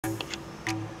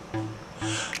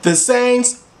The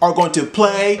Saints are going to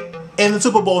play in the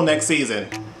Super Bowl next season.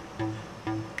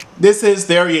 This is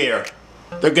their year.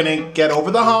 They're going to get over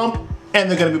the hump and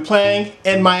they're going to be playing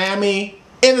in Miami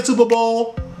in the Super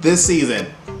Bowl this season.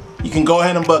 You can go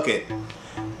ahead and book it.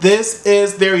 This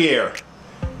is their year.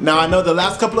 Now I know the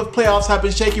last couple of playoffs have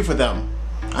been shaky for them.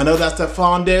 I know that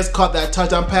Stephon Diggs caught that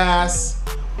touchdown pass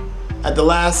at the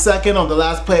last second on the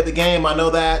last play of the game. I know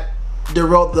that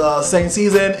derailed the Saints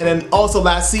season, and then also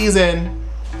last season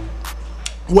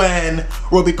when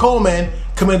Roby Coleman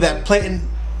committed that blatant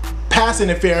pass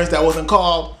interference that wasn't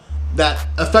called that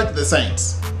affected the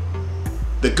Saints.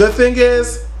 The good thing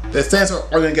is the Saints are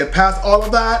going to get past all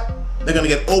of that. They're going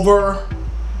to get over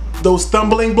those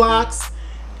stumbling blocks,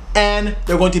 and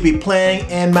they're going to be playing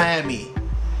in Miami.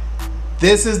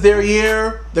 This is their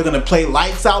year. They're going to play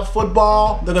lights out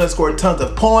football. They're going to score tons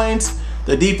of points.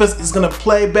 The defense is going to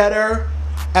play better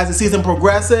as the season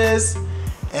progresses,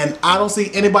 and I don't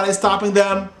see anybody stopping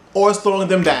them or slowing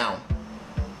them down.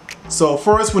 So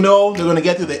first, we know they're going to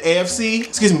get through the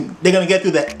they're going to get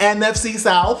through the NFC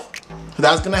South. So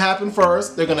that's going to happen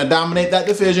first. They're going to dominate that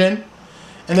division,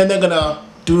 and then they're going to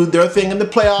do their thing in the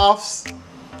playoffs,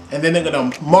 and then they're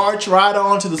going to march right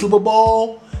on to the Super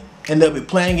Bowl, and they'll be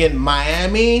playing in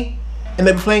Miami, and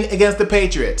they'll be playing against the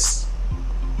Patriots.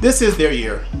 This is their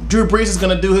year. Drew Brees is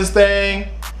going to do his thing.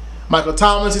 Michael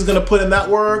Thomas is going to put in that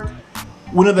work.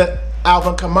 We know that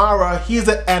Alvin Kamara, he's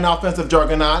an offensive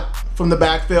juggernaut from the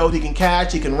backfield. He can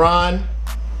catch, he can run,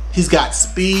 he's got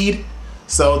speed.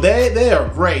 So they are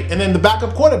great. And then the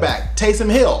backup quarterback,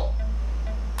 Taysom Hill.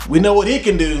 We know what he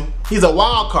can do. He's a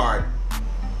wild card.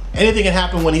 Anything can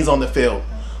happen when he's on the field.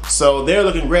 So they're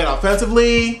looking great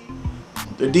offensively.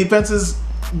 Their defense is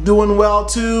doing well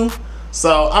too.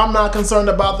 So I'm not concerned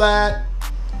about that.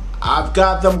 I've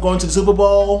got them going to the Super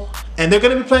Bowl, and they're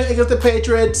going to be playing against the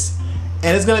Patriots,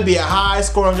 and it's going to be a high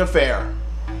scoring affair.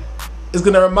 It's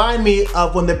going to remind me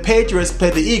of when the Patriots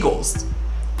played the Eagles.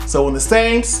 So when the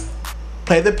Saints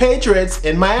play the Patriots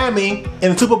in Miami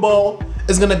in the Super Bowl,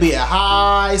 it's going to be a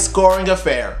high scoring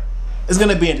affair. It's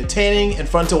going to be entertaining and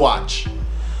fun to watch.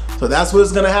 So that's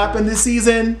what's going to happen this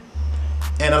season,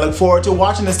 and I look forward to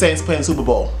watching the Saints play in the Super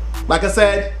Bowl. Like I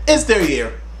said, it's their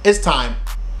year. It's time.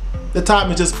 The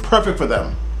time is just perfect for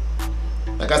them.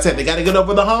 Like I said, they got to get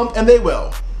over the hump, and they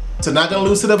will. So not going to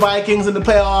lose to the Vikings in the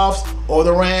playoffs or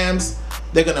the Rams.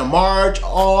 They're going to march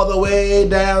all the way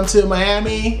down to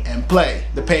Miami and play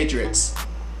the Patriots.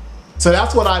 So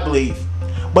that's what I believe.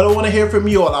 But I want to hear from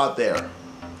you all out there.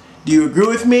 Do you agree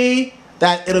with me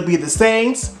that it'll be the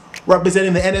Saints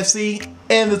representing the NFC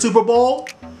in the Super Bowl?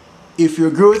 If you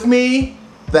agree with me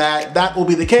that that will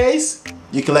be the case,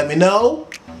 you can let me know.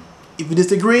 If you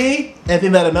disagree and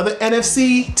think that another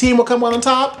NFC team will come out on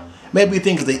top, maybe you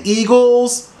think it's the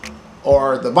Eagles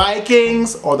or the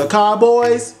Vikings or the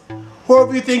Cowboys,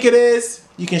 whoever you think it is,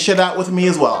 you can share that with me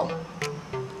as well.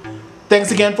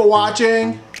 Thanks again for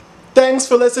watching. Thanks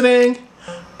for listening.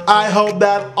 I hope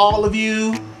that all of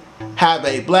you have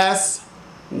a blessed,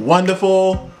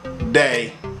 wonderful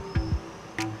day.